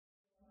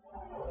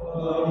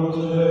Welcome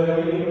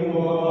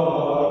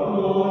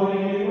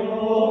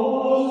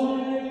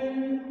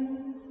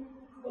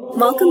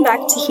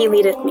back to He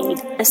Leadeth Me,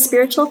 a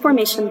spiritual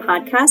formation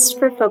podcast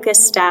for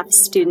FOCUS staff,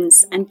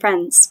 students, and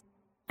friends.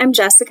 I'm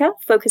Jessica,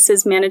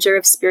 FOCUS's manager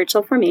of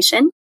spiritual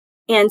formation,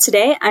 and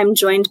today I'm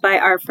joined by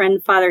our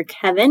friend Father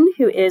Kevin,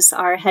 who is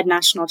our head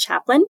national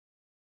chaplain,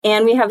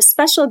 and we have a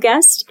special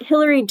guest,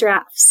 Hilary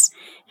Draftz.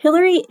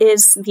 Hilary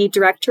is the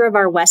director of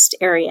our West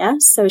area,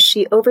 so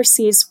she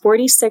oversees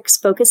 46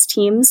 FOCUS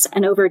teams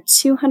and over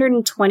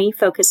 220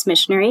 FOCUS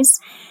missionaries.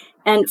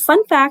 And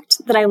fun fact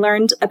that I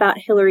learned about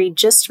Hilary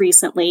just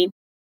recently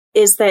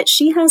is that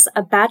she has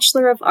a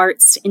Bachelor of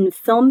Arts in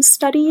Film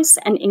Studies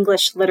and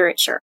English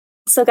Literature.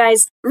 So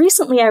guys,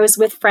 recently I was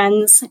with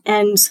friends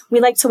and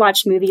we like to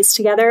watch movies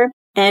together,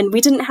 and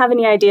we didn't have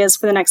any ideas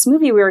for the next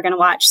movie we were going to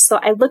watch. So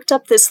I looked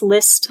up this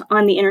list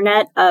on the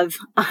internet of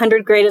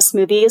 100 greatest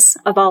movies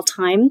of all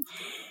time,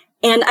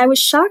 and I was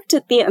shocked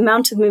at the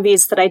amount of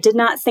movies that I did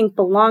not think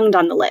belonged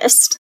on the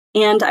list.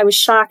 And I was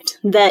shocked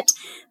that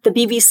the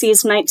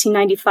BBC's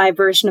 1995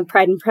 version of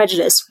Pride and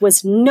Prejudice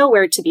was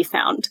nowhere to be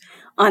found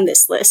on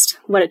this list.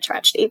 What a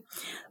tragedy.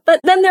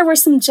 But then there were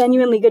some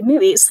genuinely good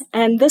movies,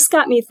 and this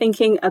got me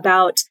thinking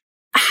about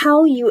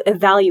how you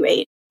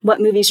evaluate what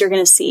movies you're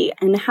going to see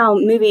and how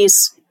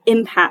movies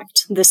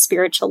impact the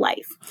spiritual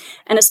life,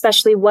 and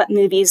especially what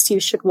movies you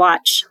should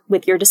watch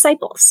with your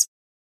disciples.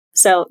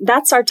 So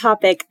that's our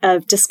topic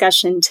of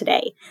discussion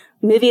today,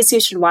 movies you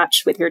should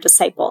watch with your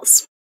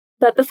disciples.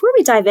 But before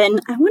we dive in,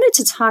 I wanted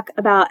to talk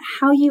about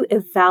how you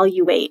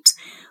evaluate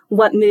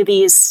what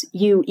movies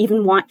you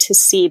even want to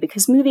see,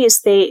 because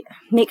movies, they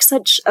make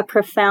such a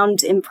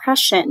profound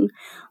impression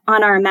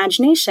on our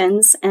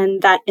imaginations,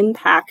 and that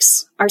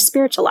impacts our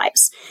spiritual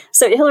lives.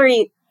 So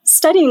Hilary,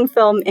 studying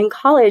film in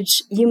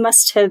college, you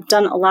must have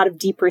done a lot of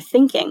deeper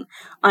thinking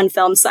on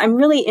film. So I'm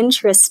really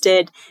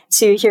interested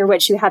to hear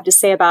what you have to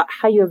say about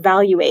how you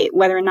evaluate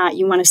whether or not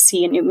you want to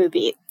see a new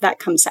movie that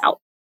comes out.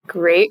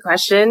 Great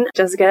question,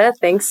 Jessica.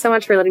 Thanks so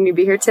much for letting me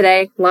be here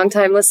today.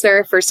 Long-time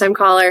listener, first-time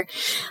caller.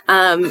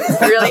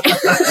 Really,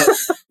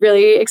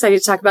 really excited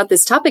to talk about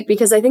this topic,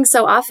 because I think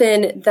so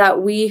often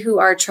that we who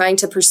are trying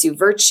to pursue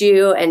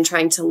virtue and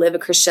trying to live a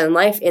Christian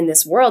life in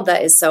this world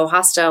that is so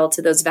hostile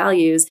to those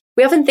values,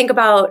 we often think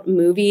about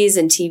movies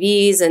and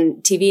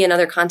TV and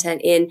other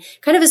content in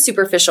kind of a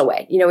superficial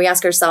way. You know, we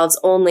ask ourselves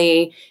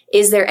only,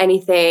 is there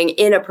anything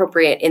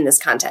inappropriate in this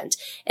content?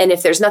 And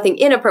if there's nothing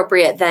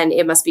inappropriate, then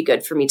it must be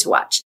good for me to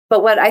watch.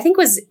 But what I think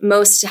was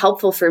most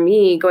helpful for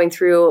me going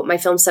through my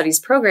film studies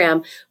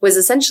program was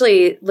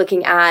essentially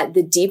looking at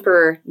the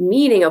deeper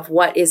meaning of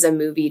what is a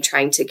movie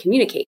trying to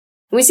communicate.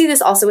 And we see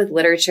this also with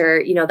literature,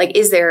 you know, like,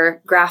 is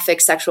there graphic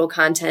sexual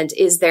content?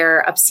 Is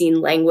there obscene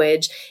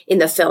language in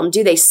the film?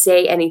 Do they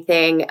say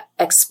anything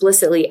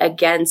explicitly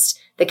against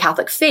the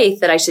Catholic faith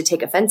that I should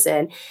take offense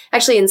in?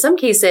 Actually, in some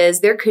cases,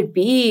 there could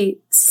be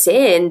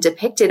sin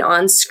depicted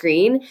on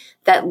screen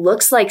that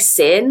looks like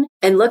sin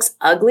and looks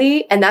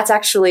ugly. And that's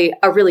actually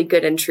a really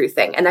good and true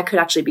thing. And that could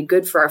actually be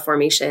good for our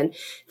formation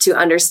to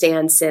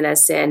understand sin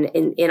as sin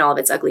in all of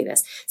its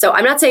ugliness. So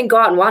I'm not saying go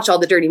out and watch all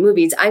the dirty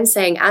movies. I'm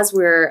saying as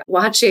we're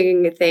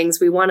watching things,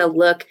 we want to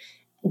look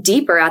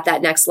deeper at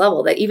that next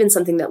level, that even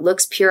something that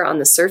looks pure on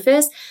the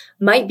surface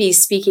might be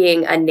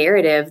speaking a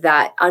narrative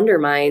that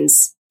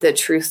undermines the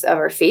truth of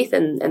our faith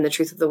and the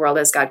truth of the world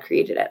as God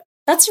created it.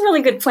 That's a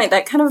really good point.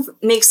 That kind of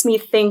makes me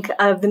think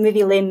of the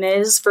movie Les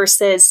Mis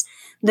versus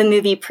the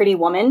movie Pretty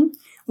Woman,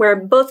 where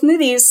both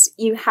movies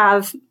you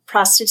have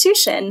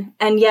prostitution,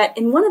 and yet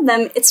in one of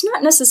them, it's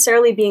not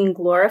necessarily being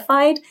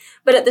glorified,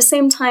 but at the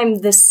same time,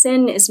 the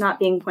sin is not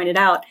being pointed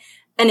out.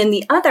 And in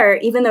the other,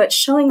 even though it's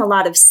showing a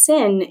lot of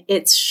sin,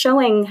 it's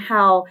showing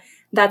how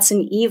that's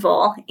an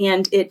evil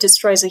and it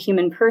destroys a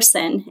human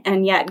person,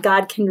 and yet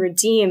God can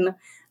redeem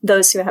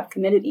those who have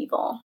committed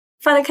evil.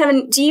 Father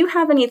Kevin, do you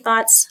have any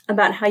thoughts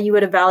about how you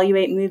would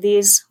evaluate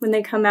movies when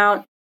they come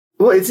out?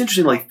 Well, it's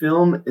interesting, like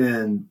film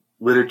and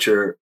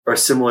literature are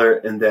similar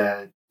in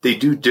that they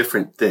do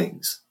different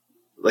things.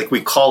 Like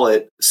we call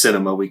it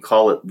cinema, we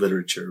call it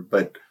literature,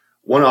 but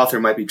one author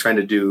might be trying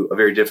to do a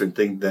very different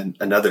thing than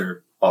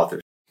another author.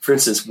 For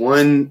instance,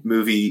 one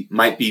movie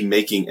might be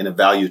making an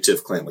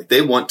evaluative claim. Like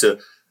they want to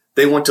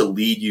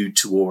lead you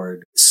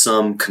toward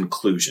some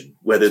conclusion,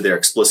 whether they're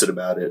explicit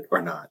about it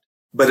or not.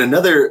 But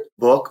another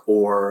book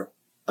or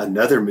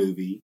another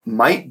movie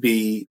might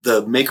be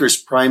the maker's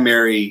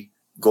primary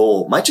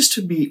goal might just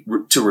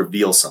to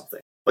reveal something.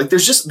 Like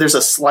there's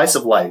a slice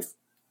of life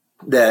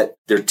that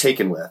they're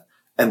taken with,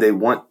 and they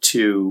want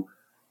to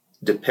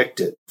depict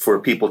it for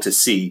people to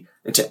see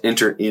and to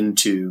enter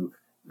into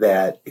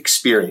that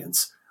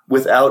experience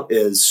without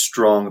as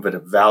strong of an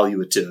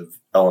evaluative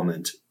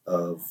element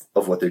of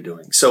what they're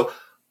doing. So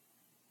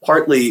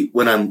partly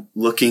when I'm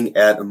looking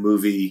at a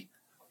movie,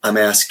 I'm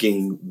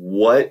asking,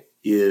 what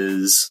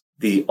is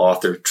the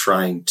author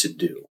trying to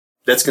do?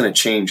 That's going to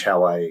change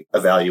how I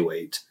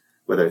evaluate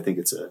whether I think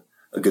it's a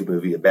good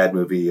movie, a bad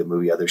movie, a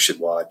movie others should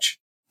watch.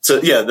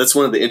 So yeah, that's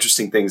one of the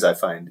interesting things I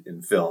find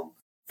in film,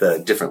 the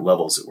different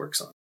levels it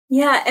works on.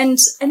 Yeah, and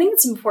I think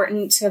it's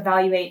important to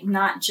evaluate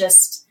not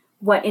just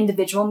what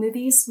individual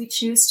movies we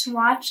choose to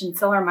watch and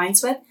fill our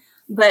minds with,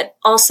 but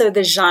also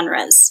the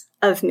genres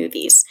of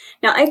movies.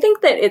 Now, I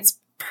think that it's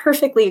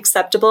perfectly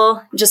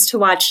acceptable just to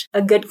watch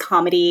a good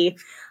comedy.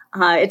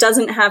 It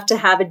doesn't have to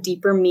have a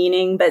deeper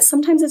meaning, but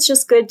sometimes it's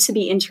just good to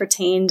be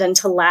entertained and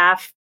to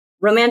laugh.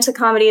 Romantic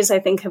comedies, I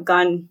think, have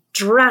gone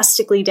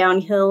drastically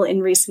downhill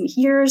in recent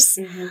years.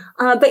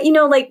 But,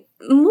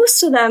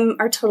 most of them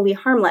are totally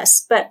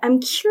harmless. But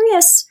I'm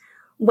curious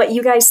what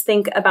you guys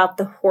think about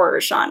the horror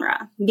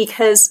genre,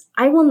 because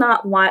I will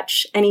not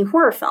watch any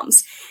horror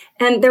films.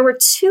 And there were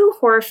 2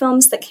 horror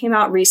films that came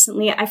out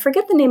recently. I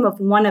forget the name of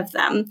one of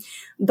them,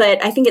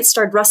 but I think it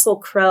starred Russell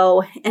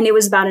Crowe, and it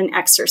was about an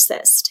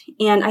exorcist.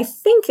 And I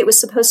think it was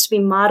supposed to be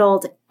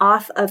modeled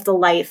off of the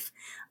life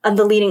of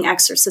the leading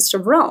exorcist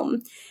of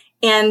Rome.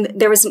 And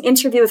there was an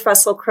interview with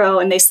Russell Crowe,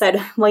 and they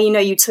said, well,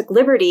 you took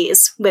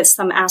liberties with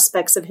some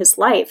aspects of his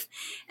life.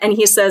 And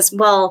he says,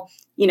 well,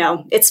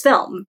 it's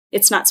film.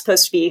 It's not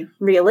supposed to be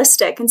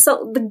realistic. And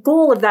so the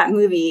goal of that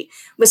movie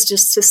was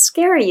just to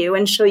scare you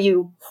and show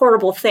you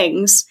horrible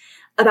things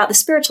about the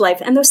spiritual life.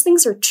 And those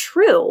things are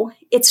true.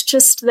 It's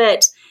just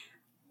that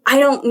I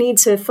don't need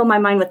to fill my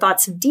mind with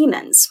thoughts of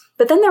demons.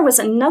 But then there was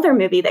another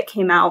movie that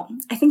came out.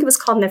 I think it was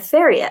called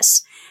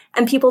Nefarious.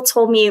 And people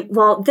told me,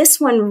 well, this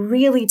one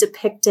really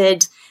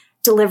depicted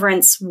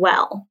deliverance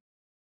well.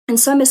 And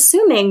so I'm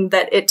assuming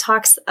that it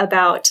talks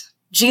about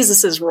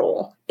Jesus's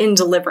role in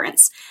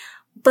deliverance.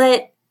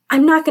 But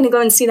I'm not going to go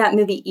and see that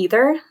movie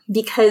either,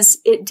 because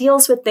it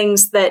deals with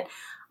things that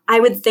I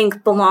would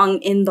think belong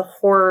in the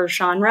horror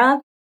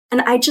genre.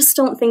 And I just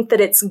don't think that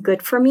it's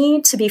good for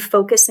me to be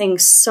focusing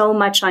so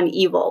much on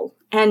evil.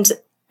 And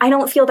I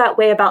don't feel that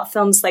way about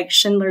films like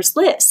Schindler's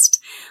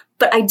List,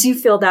 but I do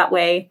feel that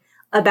way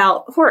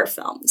about horror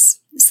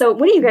films. So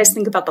what do you guys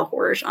think about the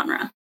horror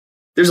genre?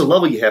 There's a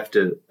level you have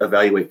to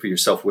evaluate for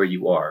yourself where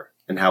you are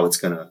and how it's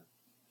going to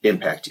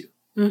impact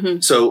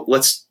you. So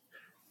let's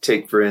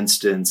take, for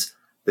instance,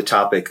 the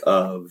topic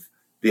of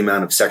the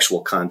amount of sexual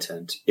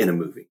content in a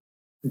movie.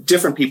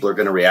 Different people are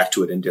going to react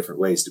to it in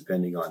different ways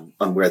depending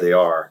on where they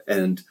are.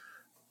 And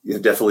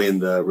definitely in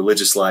the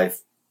religious life,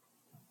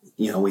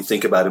 we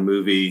think about a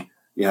movie.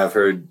 I've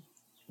heard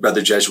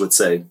Brother Jesuit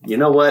say, you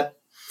know what?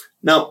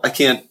 No, I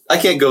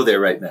can't go there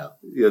right now.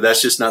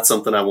 That's just not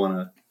something I want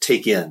to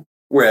take in.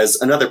 Whereas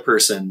another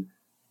person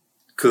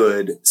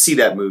could see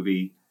that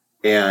movie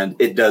and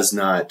it does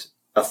not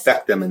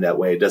affect them in that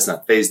way. It does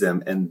not faze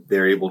them, and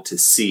they're able to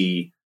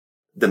see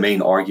the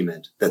main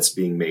argument that's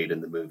being made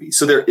in the movie.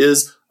 So there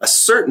is a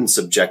certain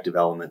subjective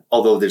element,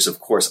 although there's, of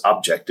course,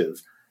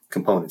 objective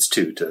components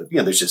too.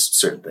 There's just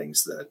certain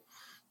things that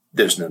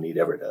there's no need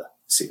ever to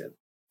see it.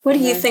 What do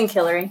you think,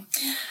 Hilary?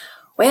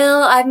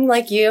 Well, I'm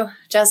like you,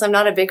 Jess. I'm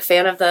not a big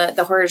fan of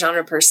the horror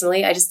genre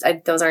personally.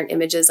 Those aren't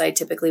images I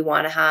typically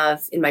want to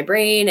have in my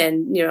brain.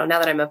 And, now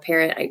that I'm a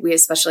parent,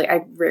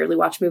 I rarely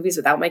watch movies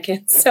without my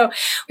kids. So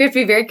we have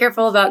to be very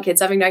careful about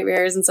kids having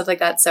nightmares and stuff like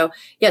that. So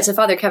yeah, to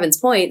Father Kevin's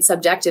point,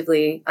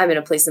 subjectively, I'm in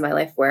a place in my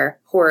life where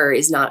horror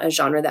is not a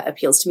genre that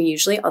appeals to me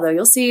usually. Although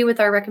you'll see with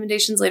our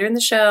recommendations later in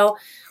the show,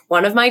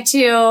 one of my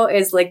 2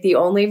 is like the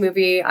only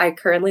movie I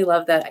currently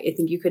love that I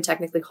think you could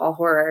technically call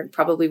horror.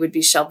 Probably would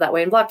be shelved that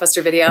way in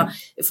Blockbuster Video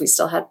if we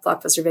still had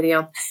Blockbuster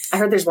Video. I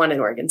heard there's one in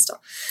Oregon still.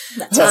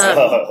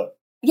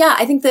 Yeah,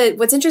 I think that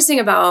what's interesting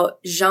about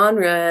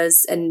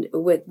genres and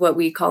with what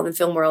we call in the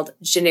film world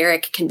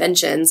generic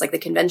conventions, like the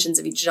conventions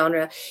of each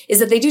genre, is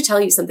that they do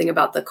tell you something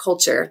about the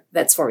culture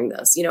that's forming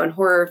those. And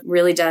horror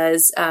really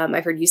does.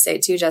 I've heard you say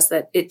it too, Jess,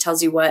 that it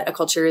tells you what a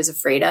culture is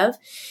afraid of.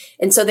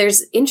 And so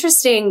there's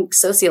interesting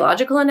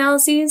sociological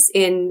analyses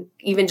in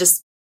even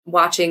just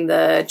watching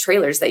the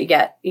trailers that you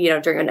get,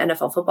 during an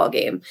NFL football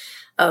game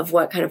of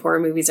what kind of horror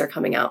movies are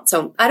coming out.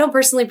 So I don't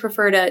personally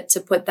prefer to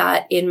put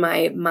that in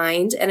my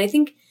mind. And I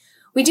think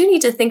we do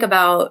need to think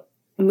about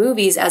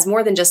movies as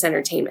more than just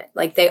entertainment.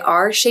 Like they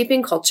are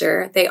shaping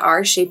culture. They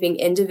are shaping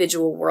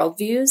individual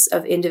worldviews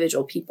of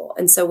individual people.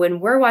 And so when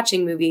we're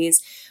watching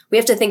movies, we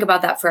have to think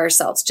about that for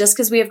ourselves. Just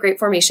because we have great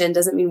formation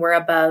doesn't mean we're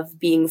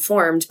above being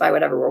formed by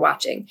whatever we're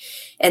watching.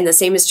 And the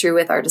same is true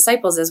with our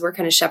disciples as we're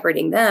kind of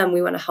shepherding them.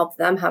 We want to help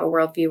them have a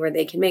worldview where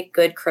they can make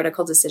good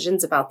critical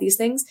decisions about these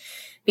things.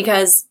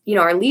 Because,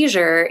 our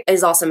leisure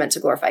is also meant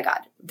to glorify God.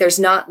 There's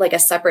not like a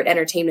separate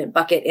entertainment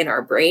bucket in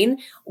our brain.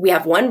 We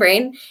have one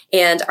brain,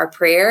 and our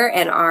prayer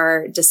and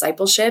our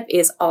discipleship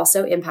is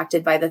also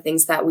impacted by the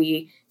things that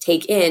we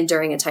take in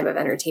during a time of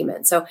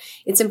entertainment. So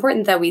it's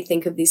important that we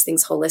think of these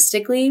things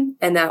holistically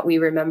and that we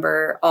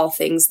remember all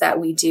things that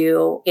we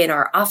do in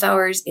our off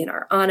hours, in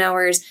our on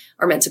hours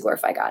are meant to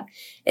glorify God.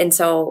 And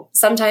so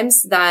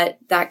sometimes that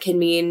can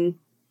mean,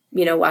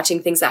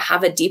 watching things that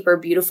have a deeper,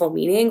 beautiful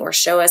meaning or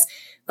show us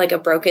like a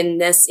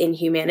brokenness in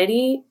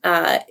humanity.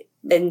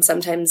 And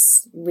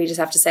sometimes we just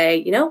have to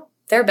say,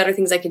 there are better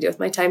things I can do with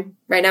my time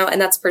right now.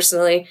 And that's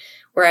personally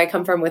where I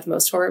come from with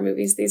most horror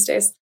movies these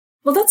days.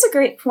 Well, that's a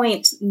great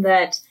point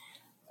that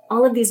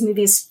all of these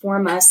movies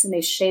form us and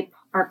they shape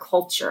our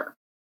culture.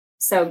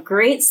 So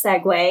great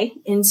segue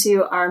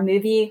into our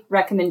movie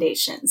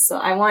recommendations. So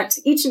I want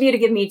each of you to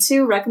give me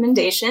 2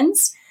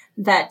 recommendations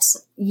that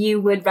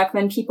you would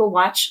recommend people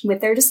watch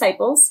with their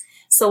disciples.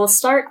 So we'll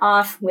start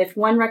off with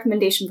one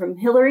recommendation from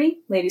Hilary,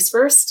 ladies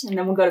first, and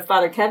then we'll go to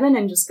Father Kevin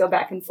and just go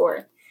back and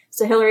forth.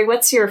 So Hilary,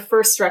 what's your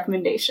first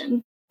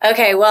recommendation?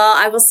 Okay, well,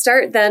 I will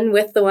start then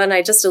with the one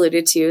I just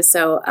alluded to.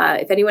 So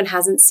if anyone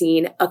hasn't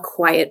seen A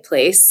Quiet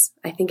Place,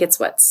 I think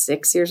it's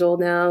 6 years old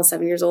now,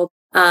 7 years old.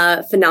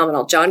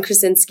 Phenomenal. John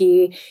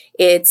Krasinski.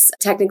 It's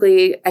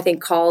technically, I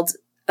think, called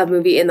a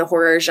movie in the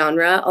horror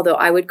genre, although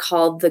I would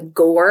call the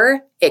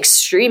gore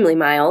extremely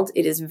mild.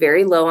 It is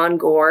very low on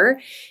gore.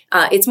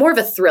 It's more of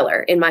a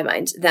thriller in my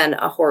mind than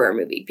a horror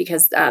movie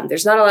because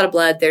there's not a lot of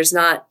blood. There's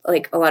not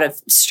like a lot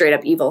of straight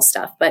up evil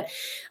stuff. But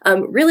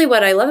really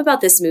what I love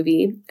about this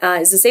movie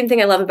is the same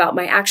thing I love about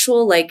my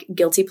actual like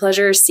guilty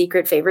pleasure,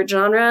 secret favorite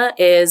genre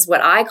is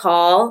what I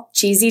call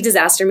cheesy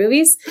disaster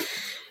movies.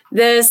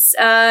 This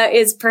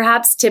is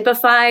perhaps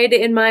typified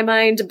in my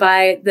mind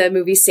by the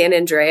movie San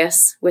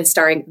Andreas with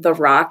starring The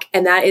Rock.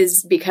 And that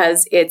is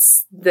because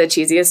it's the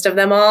cheesiest of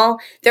them all.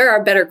 There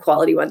are better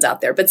quality ones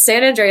out there, but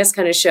San Andreas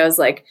kind of shows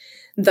like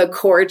the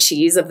core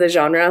cheese of the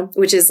genre,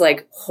 which is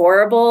like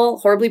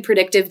horribly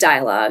predictive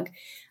dialogue.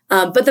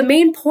 But the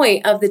main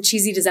point of the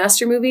cheesy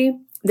disaster movie,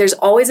 there's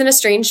always an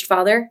estranged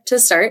father to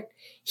start.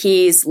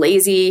 He's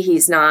lazy.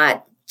 He's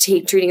not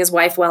treating his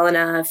wife well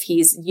enough.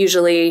 He's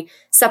usually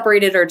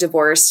separated or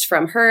divorced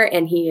from her,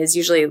 and he is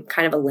usually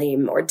kind of a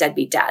lame or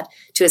deadbeat dad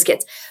to his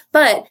kids.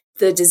 But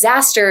the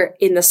disaster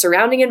in the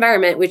surrounding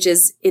environment, which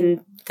is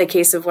in the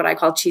case of what I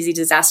call cheesy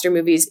disaster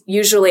movies,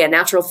 usually a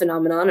natural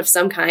phenomenon of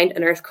some kind,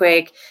 an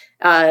earthquake,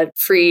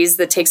 freeze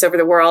that takes over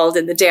the world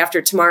and the day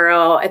after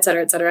tomorrow, et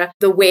cetera, et cetera.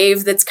 The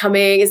wave that's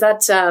coming, is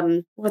that,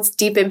 what's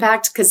Deep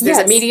Impact? Because there's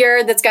a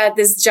meteor that's got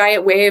this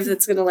giant wave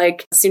that's going to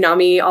like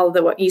tsunami all of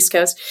the East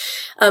Coast.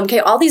 Okay.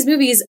 All these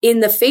movies,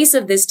 in the face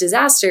of this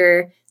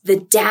disaster,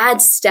 the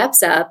dad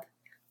steps up,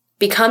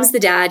 becomes the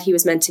dad he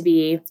was meant to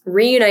be,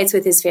 reunites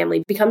with his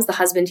family, becomes the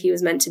husband he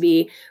was meant to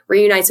be,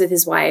 reunites with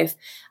his wife.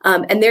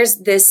 And there's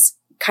this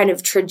kind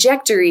of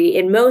trajectory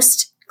in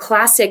most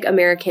classic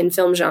American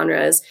film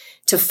genres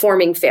to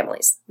forming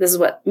families. This is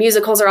what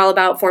musicals are all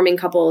about, forming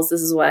couples.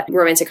 This is what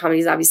romantic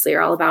comedies obviously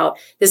are all about.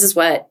 This is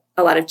what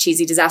a lot of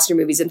cheesy disaster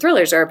movies and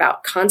thrillers are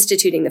about,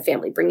 constituting the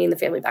family, bringing the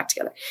family back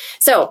together.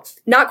 So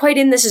not quite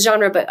in this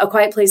genre, but A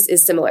Quiet Place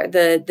is similar.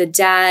 The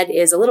dad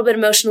is a little bit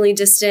emotionally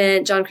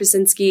distant, John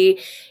Krasinski,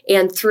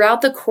 and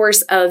throughout the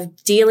course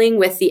of dealing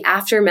with the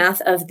aftermath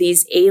of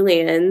these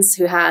aliens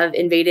who have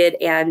invaded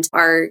and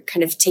are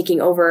kind of taking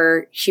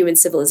over human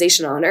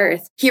civilization on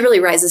Earth, he really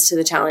rises to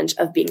the challenge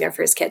of being there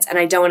for his kids. And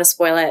I don't want to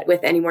spoil it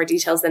with any more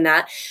details than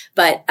that,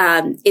 but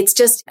it's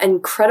just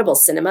incredible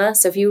cinema.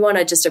 So if you want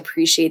to just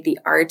appreciate the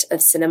art of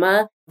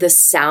cinema, the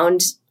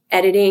sound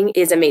editing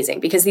is amazing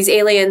because these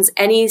aliens,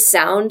 any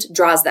sound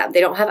draws them. They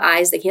don't have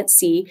eyes, they can't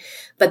see,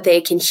 but they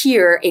can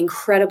hear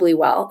incredibly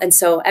well. And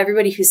so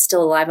everybody who's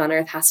still alive on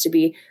Earth has to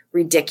be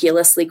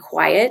ridiculously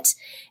quiet.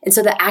 And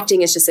so the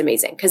acting is just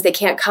amazing because they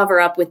can't cover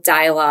up with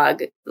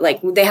dialogue. Like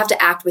they have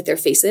to act with their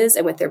faces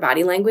and with their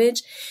body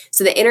language.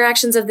 So the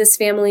interactions of this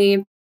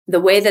family,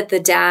 the way that the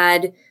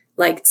dad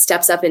like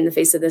steps up in the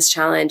face of this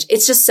challenge,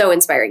 it's just so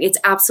inspiring. It's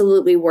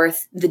absolutely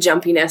worth the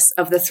jumpiness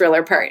of the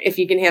thriller part if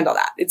you can handle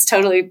that. It's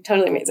totally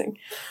amazing.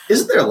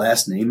 Isn't there a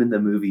last name in the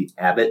movie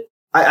Abbott?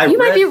 You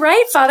might be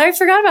right, Father. I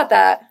forgot about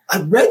that.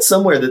 I read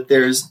somewhere that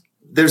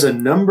there's a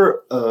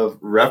number of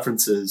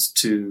references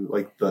to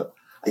like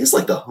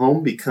the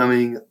home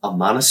becoming a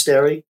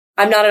monastery.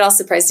 I'm not at all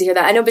surprised to hear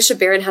that. I know Bishop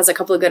Barron has a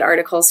couple of good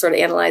articles sort of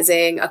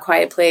analyzing A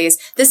Quiet Place.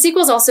 The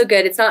sequel's also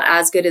good. It's not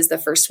as good as the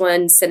first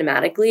one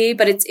cinematically,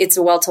 but it's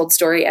a well-told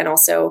story and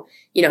also,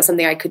 you know,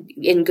 something I could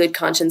in good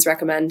conscience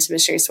recommend to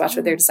missionaries to watch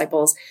with their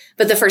disciples.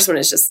 But the first one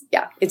is just,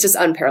 it's just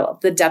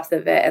unparalleled. The depth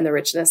of it and the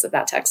richness of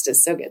that text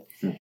is so good.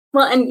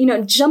 Well, and, you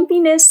know,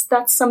 jumpiness,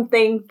 that's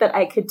something that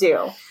I could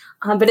do.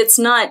 But it's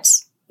not,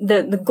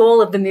 the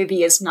goal of the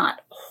movie is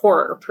not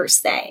horror per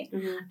se.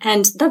 Mm-hmm.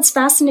 And that's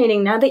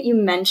fascinating. Now that you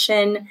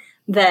mention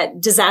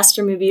that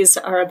disaster movies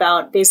are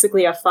about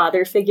basically a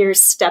father figure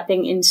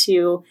stepping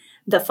into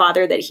the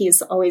father that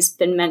he's always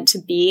been meant to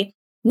be.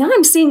 Now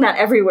I'm seeing that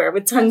everywhere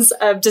with tons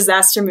of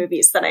disaster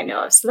movies that I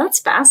know of. So that's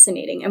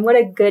fascinating. And what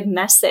a good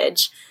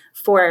message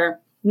for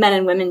men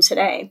and women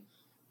today.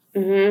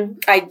 Mm-hmm.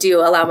 I do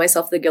allow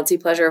myself the guilty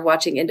pleasure of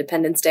watching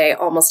Independence Day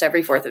almost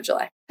every 4th of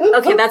July.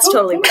 Okay, that's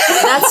totally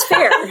that's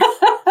fair.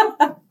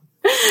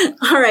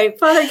 All right,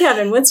 Father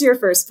Kevin, what's your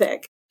first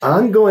pick?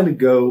 I'm going to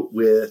go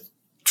with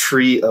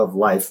Tree of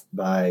Life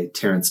by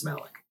Terrence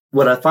Malick.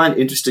 What I find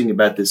interesting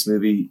about this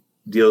movie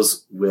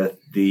deals with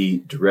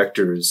the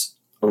director's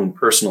own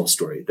personal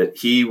story, that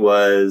he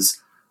was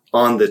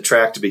on the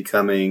track to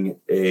becoming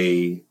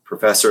a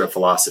professor of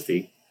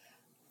philosophy.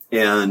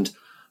 And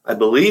I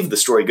believe the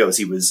story goes,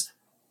 he was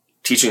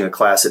teaching a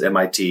class at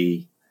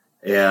MIT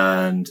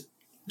and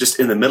just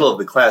in the middle of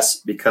the class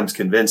becomes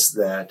convinced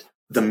that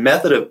the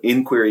method of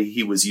inquiry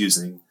he was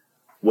using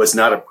was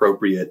not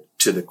appropriate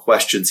to the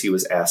questions he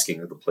was asking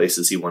or the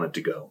places he wanted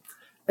to go.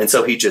 And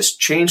so he just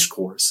changed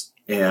course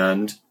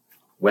and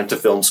went to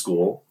film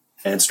school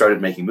and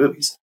started making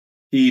movies.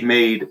 He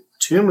made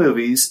 2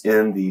 movies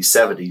in the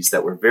 70s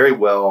that were very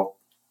well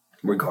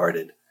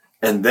regarded,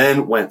 and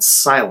then went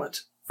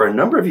silent for a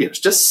number of years,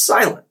 just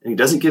silent. And he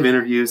doesn't give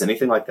interviews,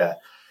 anything like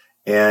that.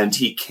 And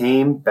he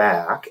came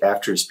back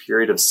after his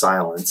period of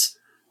silence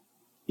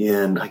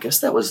in, I guess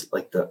that was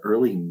like the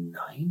early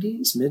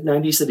 90s,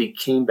 mid-90s, that he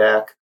came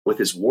back with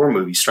his war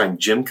movie starring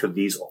Jim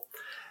Caviezel.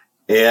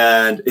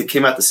 And it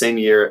came out the same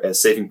year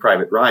as Saving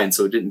Private Ryan,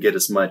 so it didn't get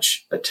as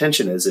much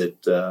attention as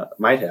it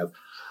might have.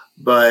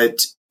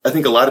 But I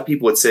think a lot of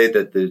people would say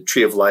that The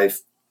Tree of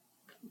Life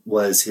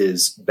was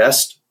his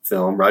best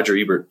film. Roger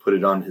Ebert put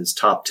it on his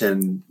top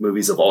 10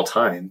 movies of all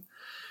time.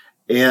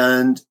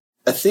 And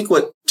I think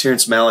what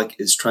Terrence Malick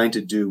is trying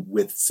to do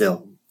with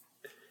film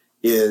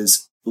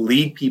is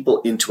lead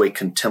people into a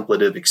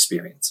contemplative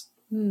experience.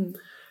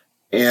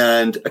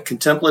 And a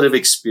contemplative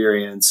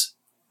experience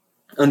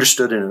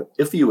understood in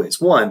a few ways.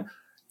 One,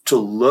 to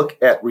look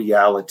at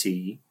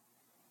reality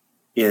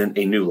in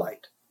a new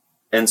light.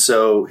 And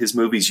so his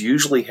movies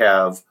usually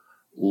have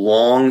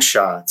long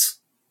shots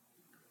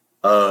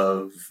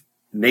of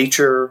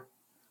nature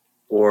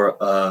or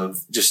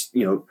of just,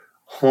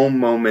 home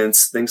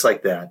moments, things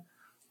like that,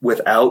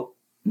 without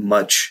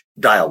much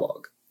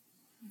dialogue.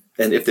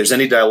 And if there's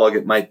any dialogue,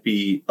 it might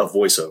be a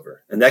voiceover.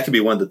 And that can be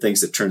one of the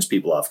things that turns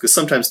people off, because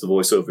sometimes the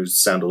voiceovers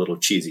sound a little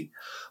cheesy.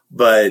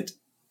 But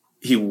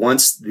he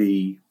wants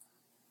the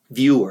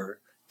viewer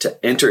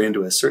to enter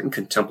into a certain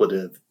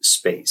contemplative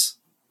space,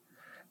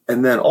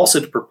 and then also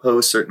to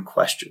propose certain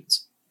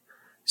questions.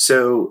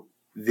 So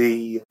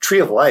the Tree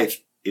of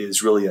Life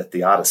is really a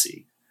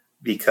theodicy,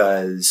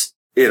 because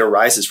it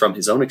arises from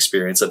his own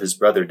experience of his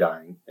brother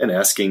dying and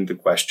asking the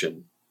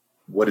question,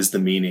 what is the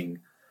meaning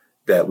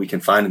that we can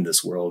find in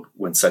this world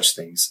when such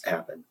things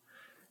happen?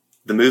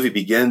 The movie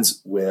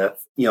begins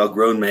with, a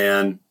grown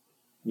man,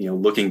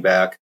 looking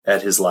back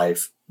at his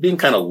life, being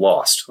kind of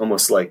lost,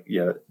 almost like,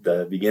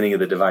 the beginning of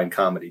the Divine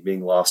Comedy,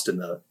 being lost in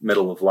the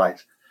middle of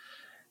life.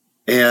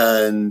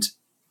 And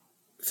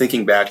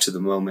thinking back to the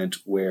moment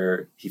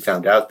where he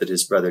found out that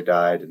his brother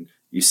died, and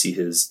you see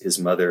his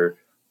mother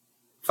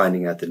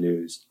finding out the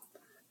news.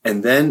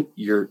 And then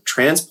you're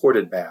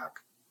transported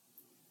back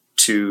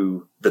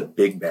to the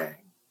Big Bang.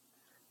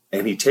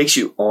 And he takes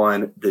you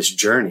on this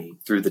journey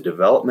through the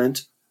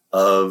development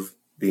of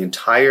the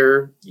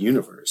entire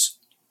universe,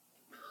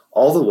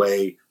 all the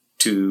way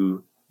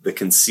to the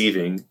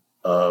conceiving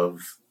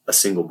of a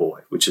single boy,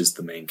 which is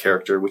the main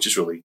character, which is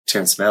really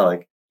Terrence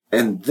Malick.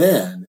 And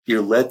then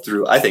you're led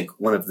through, I think,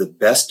 one of the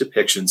best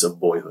depictions of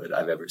boyhood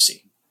I've ever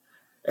seen,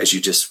 as you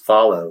just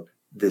follow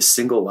this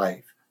single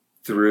life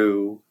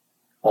through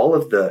all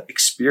of the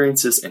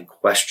experiences and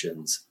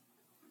questions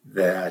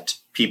that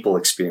people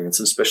experience,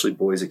 especially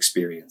boys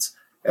experience,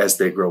 as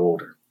they grow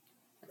older.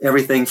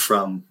 Everything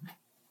from,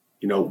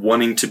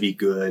 wanting to be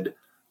good,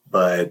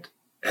 but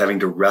having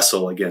to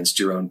wrestle against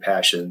your own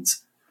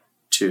passions,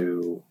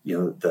 to,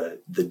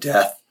 the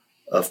death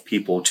of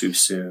people too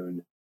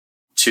soon,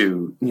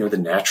 to, the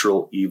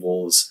natural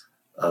evils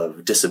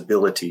of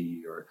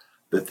disability, or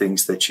the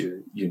things that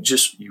you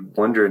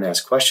wonder and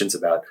ask questions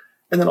about.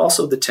 And then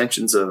also the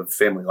tensions of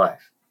family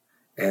life.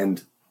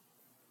 And,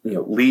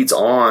 leads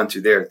on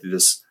through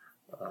this,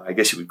 I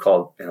guess you would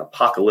call it an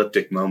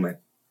apocalyptic moment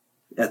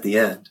at the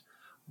end.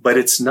 But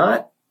it's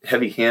not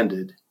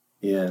heavy-handed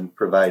in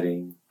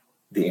providing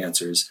the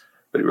answers,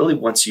 but it really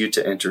wants you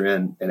to enter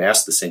in and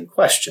ask the same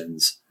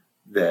questions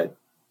that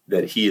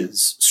he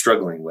is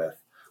struggling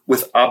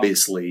with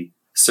obviously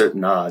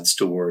certain odds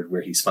toward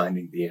where he's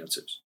finding the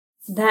answers.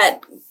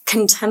 That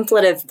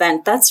contemplative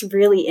bent, that's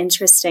really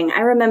interesting.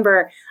 I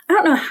remember, I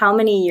don't know how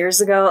many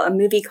years ago, a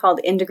movie called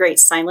Into Great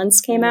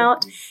Silence came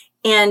out.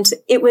 And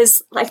it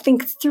was, I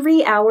think,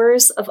 3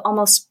 hours of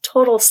almost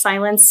total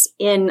silence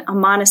in a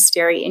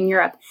monastery in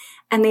Europe.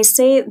 And they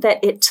say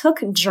that it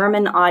took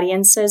German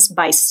audiences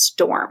by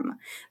storm.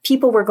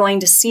 People were going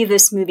to see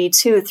this movie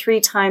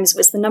 2-3 times. It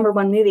was the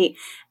 #1 movie.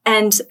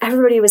 And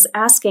everybody was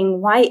asking,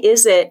 why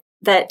is it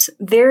that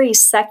very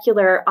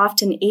secular,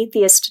 often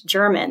atheist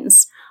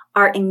Germans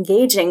are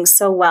engaging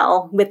so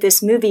well with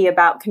this movie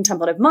about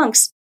contemplative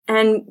monks?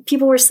 And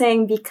people were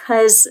saying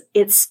because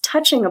it's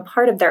touching a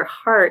part of their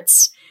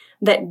hearts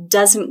that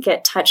doesn't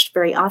get touched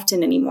very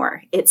often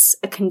anymore. It's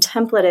a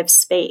contemplative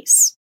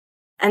space.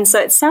 And so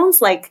it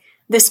sounds like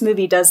this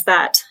movie does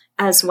that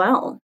as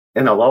well.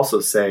 And I'll also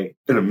say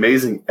an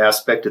amazing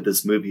aspect of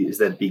this movie is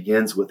that it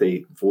begins with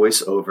a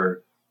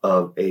voiceover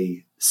of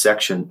a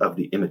section of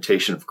The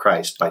Imitation of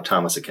Christ by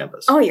Thomas à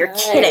Kempis. Oh, you're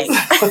kidding.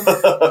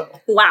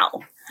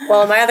 Wow.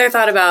 Well, my other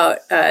thought about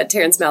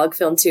Terrence Malick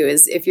film, too,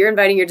 is if you're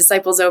inviting your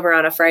disciples over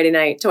on a Friday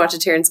night to watch a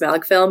Terrence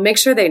Malick film, make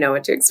sure they know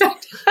what to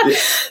expect.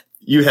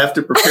 You have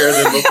to prepare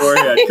them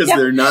beforehand because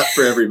they're not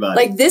for everybody.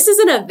 Like, this is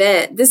an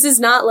event. This is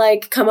not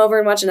like, come over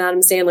and watch an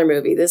Adam Sandler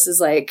movie. This is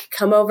like,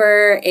 come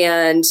over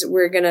and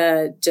we're going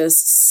to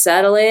just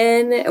settle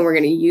in and we're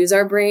going to use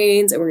our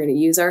brains and we're going to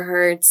use our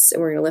hearts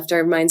and we're going to lift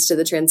our minds to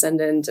the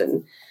transcendent.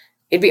 And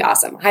it'd be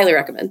awesome. Highly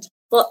recommend.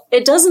 Well,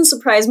 it doesn't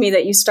surprise me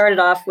that you started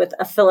off with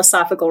a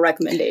philosophical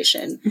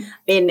recommendation.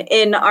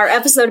 In our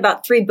episode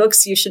about 3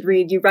 books you should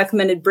read, you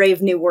recommended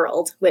Brave New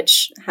World,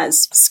 which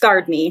has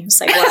scarred me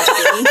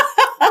psychologically.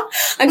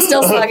 I'm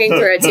still slogging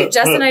through it too.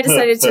 Jess and I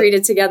decided to read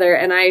it together,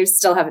 and I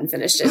still haven't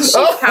finished it. She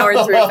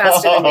powered through it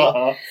faster than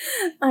me.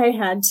 I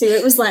had to.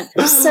 It was Lent.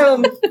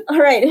 So, all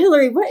right,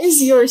 Hilary, what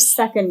is your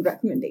second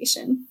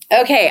recommendation?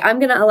 Okay, I'm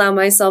going to allow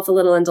myself a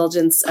little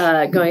indulgence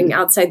going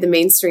outside the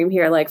mainstream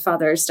here, like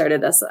Father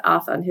started us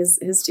off on his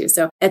too.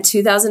 So, a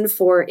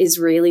 2004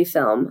 Israeli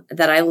film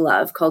that I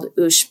love called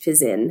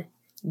Ushpizin.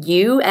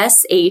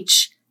 Ushpizin.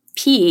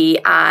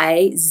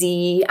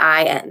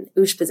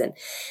 Ushpizin.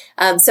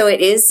 So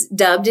it is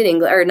dubbed in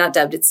English, or not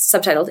dubbed, it's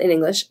subtitled in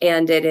English,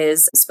 and it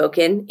is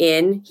spoken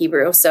in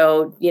Hebrew.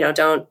 So,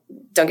 don't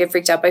get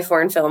freaked out by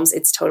foreign films.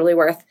 It's totally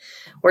worth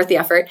the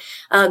effort.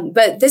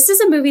 But this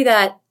is a movie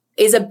that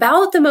is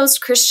about the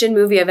most Christian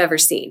movie I've ever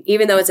seen,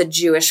 even though it's a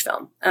Jewish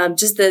film.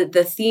 Just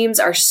the themes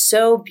are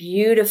so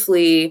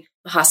beautifully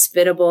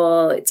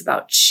hospitable. It's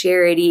about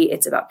charity.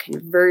 It's about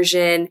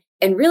conversion.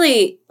 And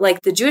really,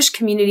 like, the Jewish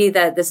community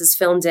that this is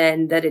filmed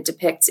in, that it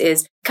depicts,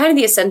 is kind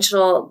of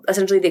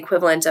essentially the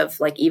equivalent of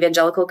like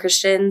evangelical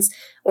Christians,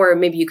 or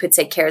maybe you could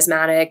say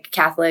charismatic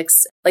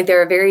Catholics. Like,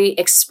 they're a very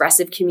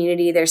expressive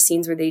community. There's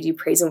scenes where they do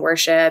praise and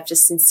worship,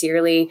 just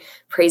sincerely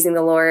praising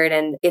the Lord.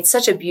 And it's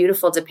such a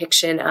beautiful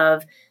depiction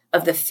of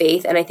the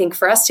faith. And I think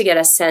for us to get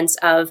a sense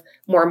of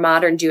more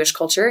modern Jewish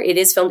culture, it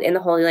is filmed in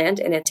the Holy Land,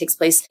 and it takes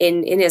place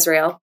in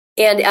Israel.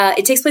 And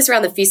it takes place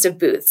around the Feast of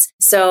Booths.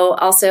 So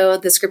also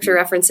the scripture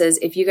references,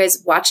 if you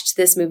guys watched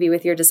this movie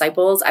with your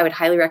disciples, I would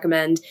highly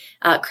recommend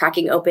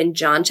cracking open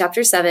John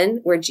chapter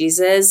 7, where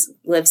Jesus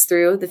lives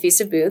through the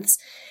Feast of Booths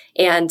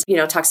and,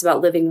 talks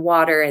about living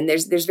water. And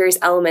there's various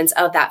elements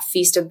of that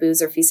Feast of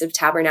Booths or Feast of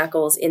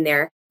Tabernacles in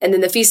there. And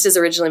then the feast is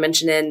originally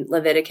mentioned in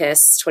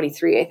Leviticus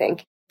 23, I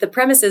think. The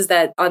premise is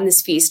that on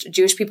this feast,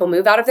 Jewish people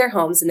move out of their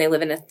homes and they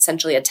live in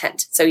essentially a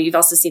tent. So you've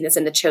also seen this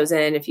in The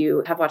Chosen. If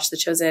you have watched The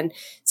Chosen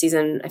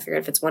season, I forget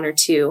if it's 1 or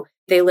 2,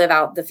 they live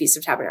out the Feast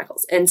of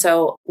Tabernacles. And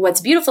so what's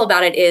beautiful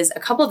about it is a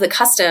couple of the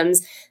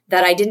customs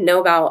that I didn't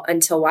know about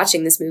until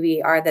watching this movie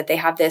are that they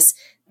have this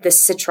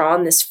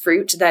citron, this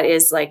fruit that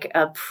is like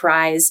a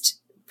prized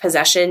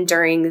possession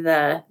during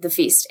the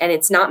feast. And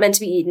it's not meant to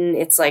be eaten.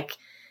 It's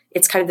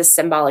kind of this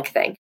symbolic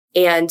thing.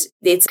 And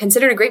it's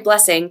considered a great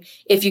blessing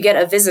if you get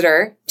a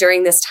visitor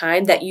during this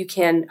time that you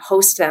can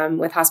host them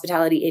with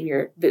hospitality in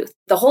your booth.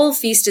 The whole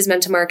feast is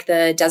meant to mark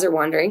the desert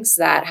wanderings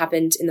that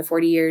happened in the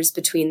 40 years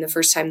between the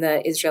first time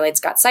the Israelites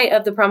got sight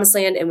of the promised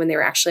land and when they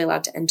were actually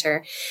allowed to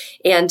enter.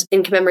 And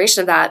in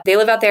commemoration of that, they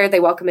live out there, they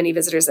welcome any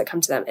visitors that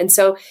come to them. And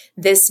so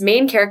this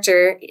main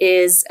character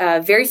is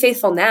very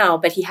faithful now,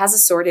 but he has a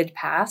sordid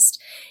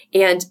past.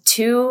 And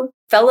 2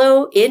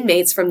 fellow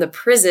inmates from the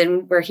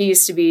prison where he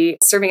used to be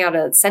serving out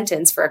a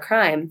sentence for a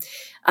crime,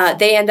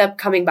 they end up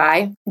coming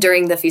by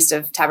during the Feast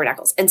of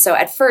Tabernacles. And so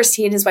at first,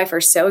 he and his wife are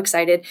so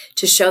excited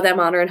to show them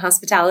honor and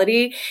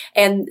hospitality.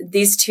 And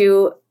these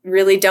 2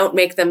 really don't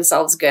make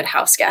themselves good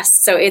house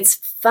guests. So it's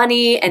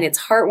funny and it's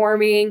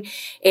heartwarming.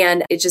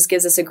 And it just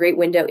gives us a great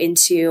window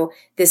into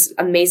this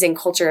amazing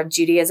culture of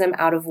Judaism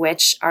out of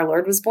which our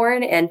Lord was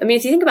born. And I mean,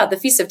 if you think about the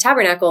Feast of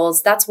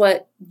Tabernacles, that's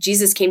what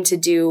Jesus came to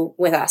do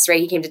with us,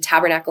 right? He came to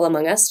tabernacle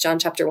among us. John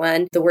chapter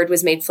 1, the word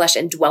was made flesh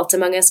and dwelt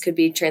among us could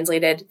be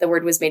translated, the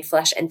word was made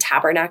flesh and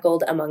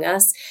tabernacled among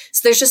us.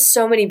 So there's just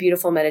so many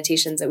beautiful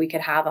meditations that we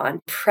could have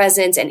on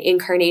presence and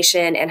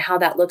incarnation and how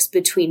that looks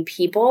between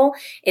people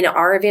in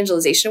our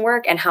evangelization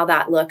work and how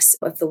that looks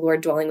with the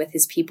Lord dwelling with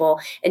his people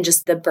and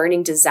just the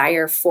burning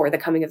desire for the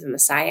coming of the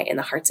Messiah in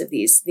the hearts of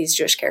these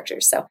Jewish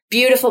characters. So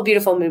beautiful,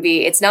 beautiful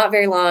movie. It's not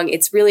very long.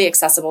 It's really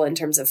accessible in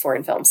terms of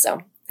foreign films.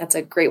 So that's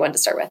a great one to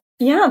start with.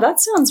 Yeah, that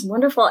sounds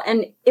wonderful.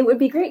 And it would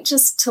be great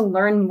just to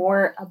learn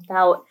more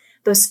about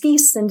those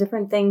feasts and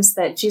different things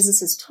that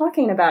Jesus is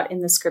talking about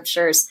in the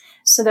scriptures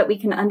so that we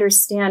can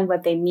understand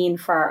what they mean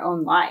for our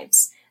own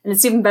lives. And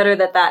it's even better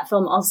that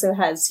film also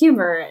has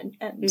humor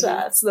and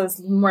so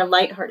those more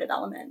lighthearted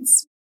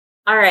elements.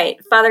 All right,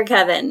 Father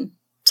Kevin,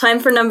 time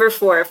for number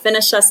 4.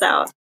 Finish us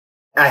out.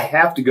 I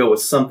have to go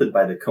with something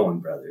by the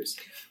Coen brothers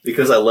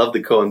because I love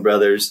the Coen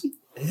brothers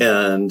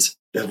and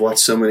I've watched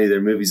so many of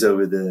their movies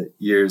over the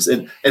years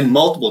and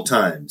multiple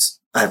times.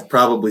 I've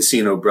probably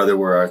seen Oh Brother,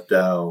 Where Art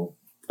Thou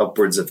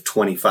upwards of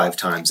 25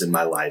 times in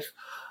my life.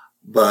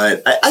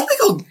 But I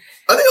think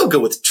I'll go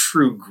with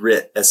True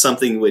Grit as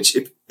something which,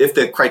 if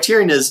the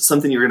criterion is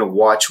something you're going to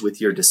watch with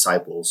your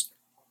disciples,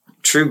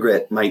 True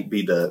Grit might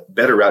be the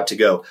better route to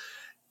go.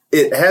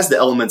 It has the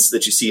elements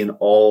that you see in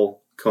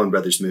all Coen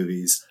Brothers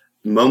movies,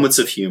 moments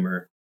of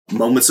humor,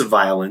 moments of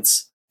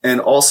violence, and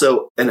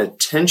also an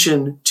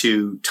attention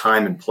to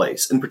time and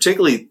place, and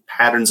particularly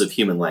patterns of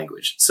human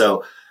language.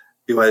 So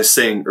I was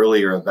saying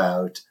earlier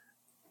about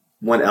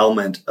one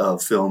element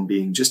of film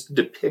being just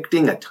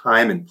depicting a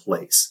time and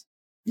place,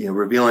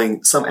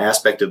 revealing some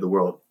aspect of the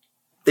world.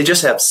 They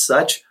just have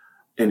such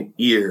an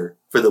ear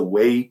for the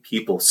way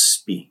people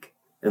speak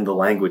and the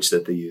language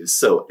that they use.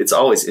 So it's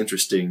always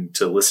interesting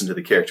to listen to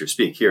the characters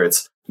speak. Here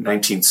it's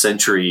 19th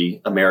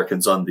century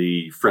Americans on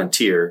the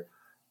frontier,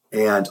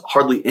 and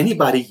hardly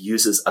anybody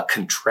uses a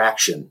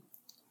contraction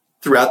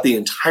throughout the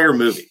entire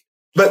movie.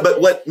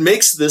 But what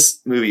makes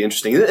this movie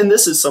interesting, and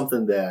this is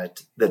something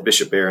that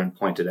Bishop Barron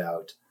pointed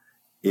out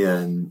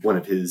in one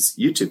of his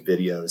YouTube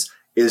videos,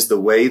 is the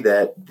way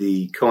that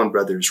the Coen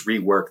brothers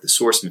rework the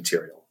source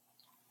material.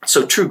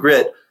 So True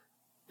Grit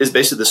is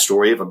basically the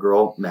story of a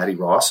girl, Maddie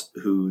Ross,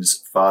 whose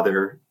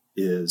father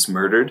is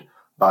murdered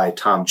by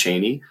Tom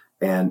Chaney,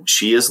 and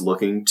she is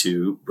looking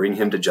to bring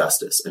him to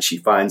justice. And she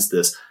finds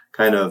this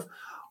kind of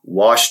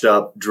washed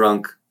up,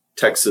 drunk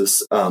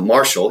Texas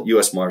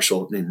U.S.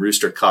 Marshal named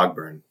Rooster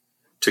Cogburn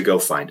to go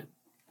find him.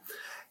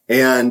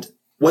 And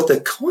what the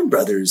Coen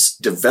brothers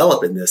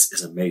develop in this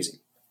is amazing,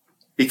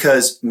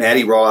 because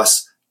Maddie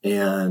Ross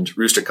and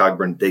Rooster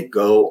Cogburn, they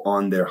go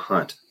on their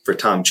hunt for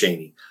Tom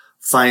Chaney.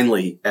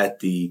 Finally, at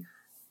the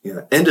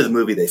end of the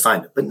movie, they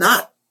find him, but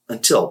not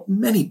until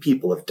many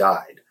people have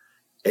died.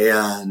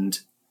 And,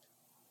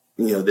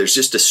 there's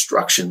just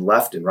destruction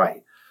left and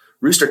right.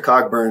 Rooster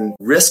Cogburn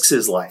risks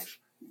his life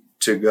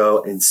to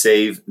go and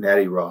save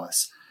Maddie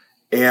Ross.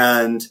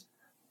 And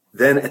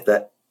then at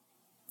the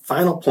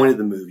final point of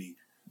the movie,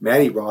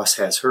 Maddie Ross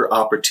has her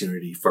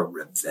opportunity for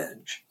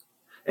revenge.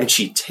 And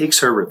she takes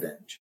her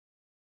revenge.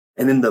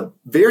 And in the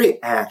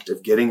very act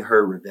of getting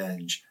her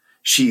revenge,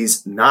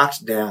 she's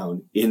knocked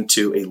down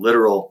into a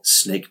literal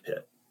snake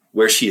pit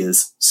where she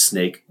is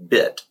snake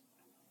bit.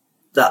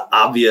 The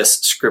obvious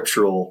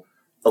scriptural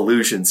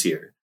allusions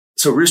here.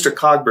 So Rooster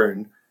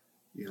Cogburn,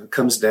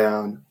 comes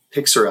down,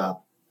 picks her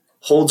up,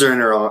 holds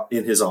her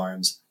in his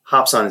arms,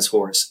 hops on his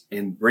horse,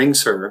 and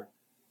brings her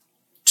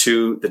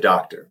to the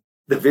doctor.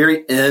 The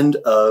very end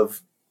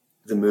of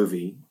the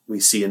movie,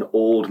 we see an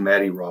old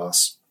Maddie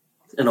Ross,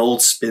 an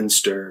old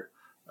spinster,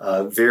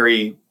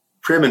 very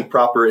prim and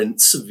proper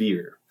and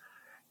severe.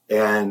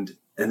 And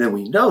then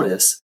we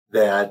notice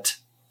that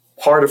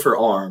part of her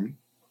arm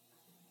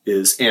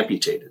is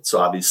amputated. So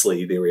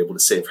obviously they were able to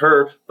save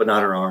her, but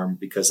not her arm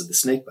because of the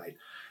snake bite.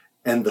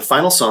 And the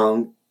final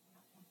song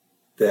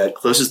that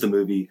closes the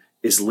movie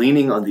is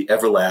Leaning on the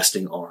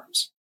Everlasting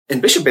Arms.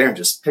 And Bishop Barron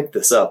just picked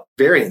this up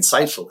very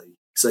insightfully.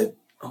 He said,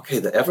 okay,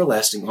 the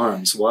everlasting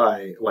arms,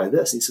 why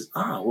this? And he says,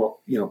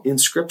 in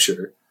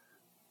scripture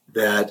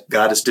that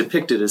God is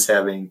depicted as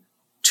having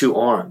two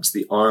arms,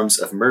 the arms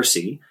of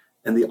mercy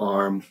and the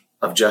arm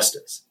of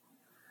justice.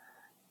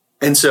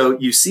 And so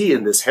you see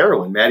in this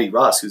heroine, Maddie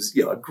Ross, who's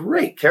a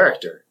great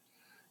character,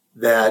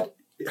 that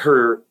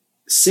her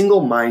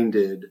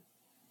single-minded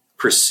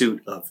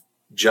pursuit of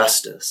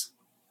justice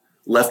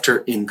left her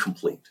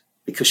incomplete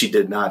because she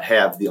did not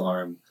have the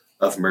arm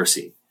of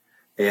mercy.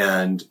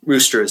 And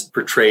Rooster is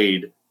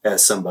portrayed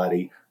as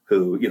somebody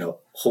who,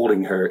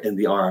 holding her in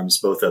the arms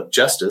both of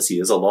justice, he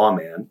is a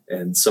lawman,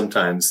 and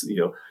sometimes,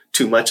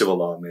 too much of a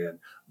lawman.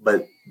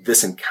 But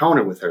this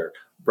encounter with her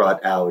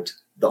brought out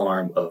the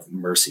arm of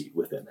mercy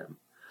within him.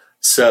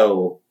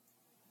 So,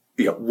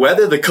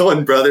 whether the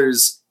Coen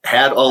brothers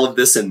had all of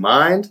this in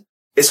mind,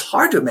 it's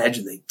hard to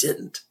imagine they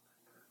didn't.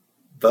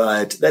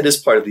 But that is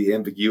part of the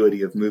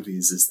ambiguity of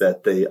movies, is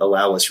that they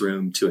allow us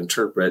room to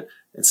interpret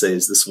and say,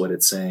 is this what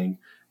it's saying?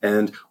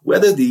 And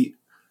whether the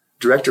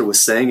director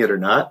was saying it or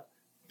not,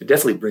 it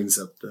definitely brings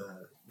up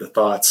the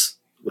thoughts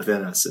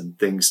within us and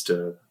things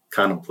to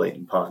contemplate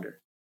and ponder.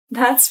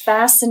 That's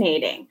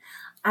fascinating.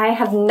 I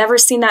have never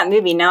seen that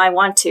movie. Now I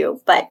want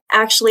to, but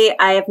actually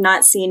I have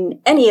not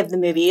seen any of the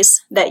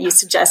movies that you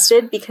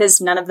suggested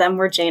because none of them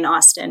were Jane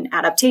Austen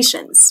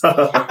adaptations.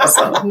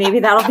 So maybe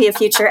that'll be a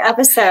future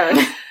episode.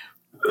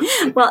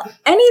 Well,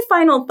 any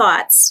final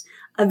thoughts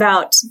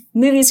about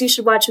movies you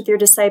should watch with your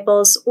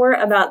disciples or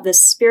about the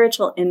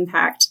spiritual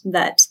impact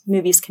that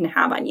movies can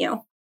have on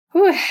you?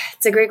 Whew,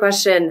 it's a great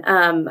question.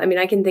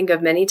 I can think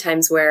of many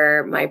times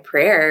where my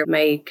prayer,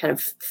 my kind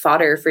of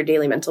fodder for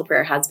daily mental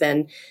prayer has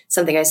been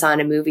something I saw in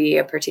a movie,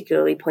 a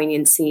particularly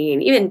poignant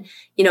scene, even,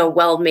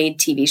 well-made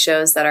TV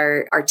shows that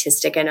are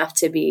artistic enough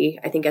to be,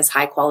 I think, as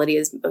high quality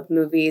as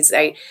movies.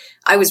 I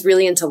was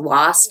really into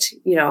Lost.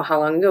 How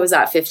long ago was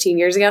that? 15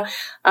 years ago.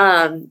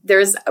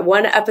 There's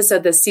one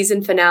episode, the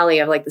season finale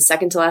of the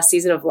second to last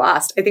season of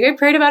Lost. I think I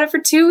prayed about it for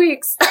 2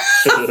 weeks.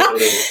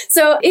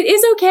 So it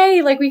is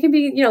okay. We can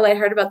be,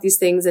 lighthearted about these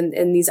things.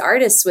 And these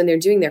artists, when they're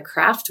doing their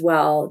craft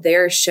well,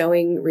 they're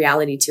showing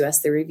reality to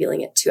us. They're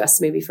revealing it to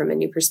us, maybe from a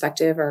new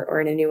perspective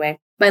or in a new way.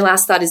 My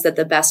last thought is that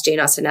the best Jane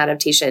Austen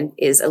adaptation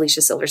is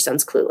Alicia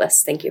Silverstone's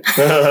Clueless. Thank you.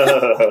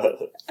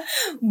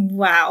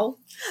 Wow.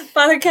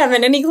 Father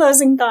Kevin, any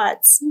closing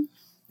thoughts?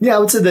 Yeah, I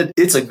would say that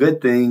it's a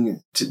good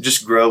thing to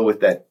just grow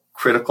with that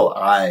critical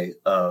eye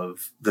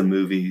of the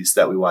movies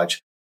that we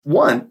watch.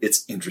 One,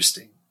 it's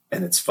interesting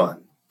and it's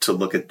fun to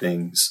look at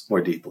things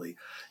more deeply.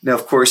 Now,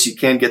 of course, you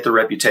can get the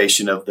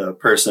reputation of the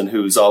person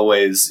who's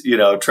always,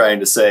 trying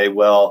to say,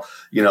 well,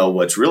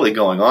 what's really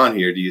going on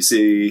here? Do you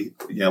see,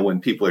 when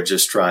people are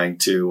just trying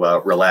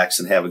to relax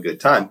and have a good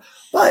time?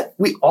 But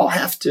we all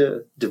have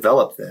to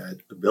develop that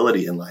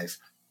ability in life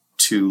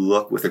to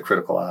look with a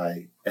critical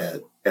eye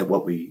at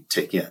what we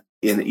take in.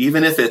 And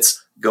even if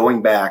it's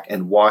going back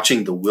and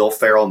watching the Will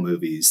Ferrell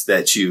movies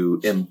that you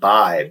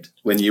imbibed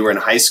when you were in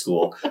high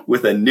school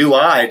with a new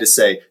eye to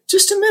say,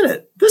 just a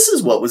minute, this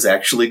is what was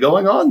actually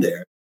going on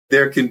there.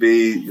 There can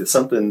be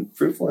something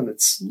fruitful, and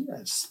it's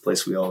a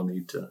place we all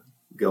need to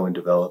go and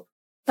develop.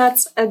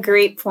 That's a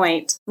great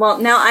point. Well,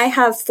 now I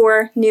have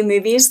 4 new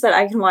movies that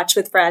I can watch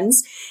with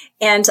friends,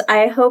 and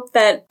I hope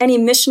that any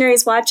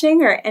missionaries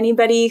watching or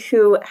anybody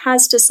who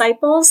has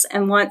disciples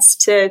and wants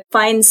to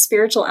find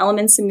spiritual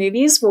elements in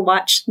movies will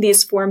watch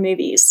these 4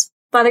 movies.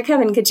 Father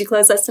Kevin, could you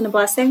close us in a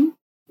blessing?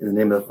 In the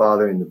name of the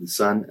Father, and of the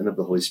Son, and of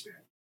the Holy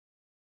Spirit.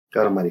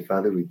 God Almighty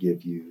Father, we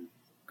give you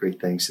great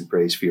thanks and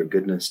praise for your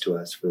goodness to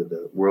us, for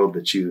the world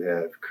that you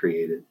have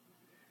created.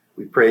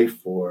 We pray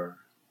for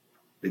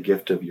the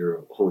gift of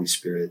your Holy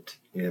Spirit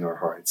in our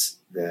hearts,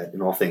 that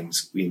in all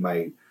things we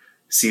might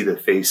see the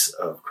face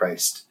of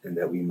Christ, and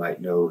that we might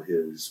know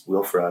his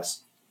will for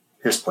us,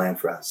 his plan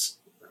for us,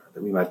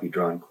 that we might be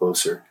drawn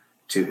closer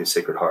to his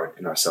sacred heart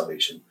in our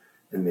salvation.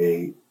 And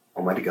may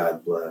Almighty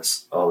God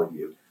bless all of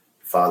you,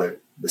 the Father,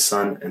 the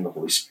Son, and the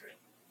Holy Spirit.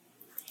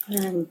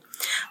 Amen.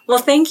 Well,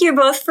 thank you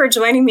both for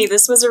joining me.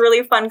 This was a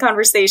really fun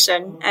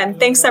conversation, and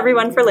thanks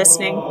everyone for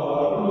listening.